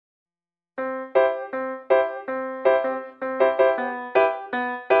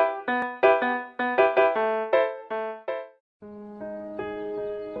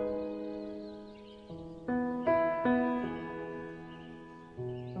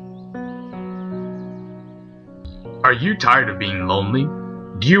Are you tired of being lonely?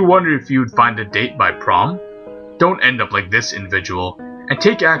 Do you wonder if you would find a date by prom? Don't end up like this individual, and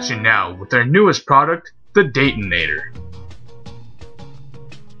take action now with our newest product, the Datinator.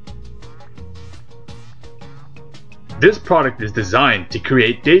 This product is designed to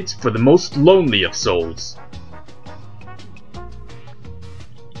create dates for the most lonely of souls.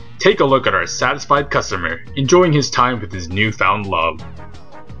 Take a look at our satisfied customer enjoying his time with his newfound love.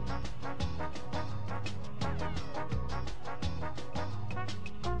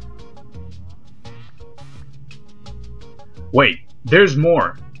 Wait, there's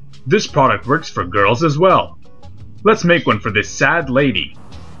more. This product works for girls as well. Let's make one for this sad lady.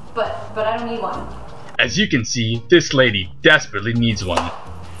 But I don't need one. As you can see, this lady desperately needs one.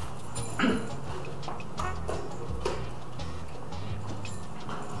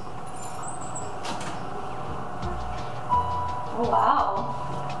 Oh, wow.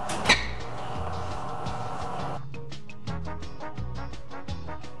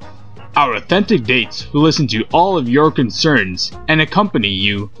 Our authentic dates will listen to all of your concerns and accompany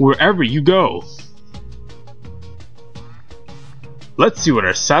you wherever you go. Let's see what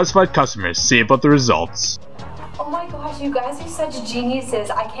our satisfied customers say about the results. Oh my gosh, you guys are such geniuses.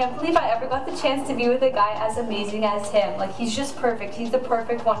 I can't believe I ever got the chance to be with a guy as amazing as him. Like, he's just perfect. He's the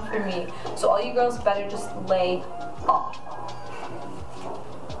perfect one for me. So all you girls better just lay off.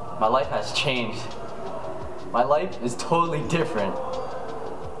 My life has changed. My life is totally different.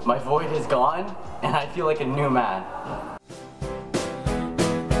 My void is gone, and I feel like a new man.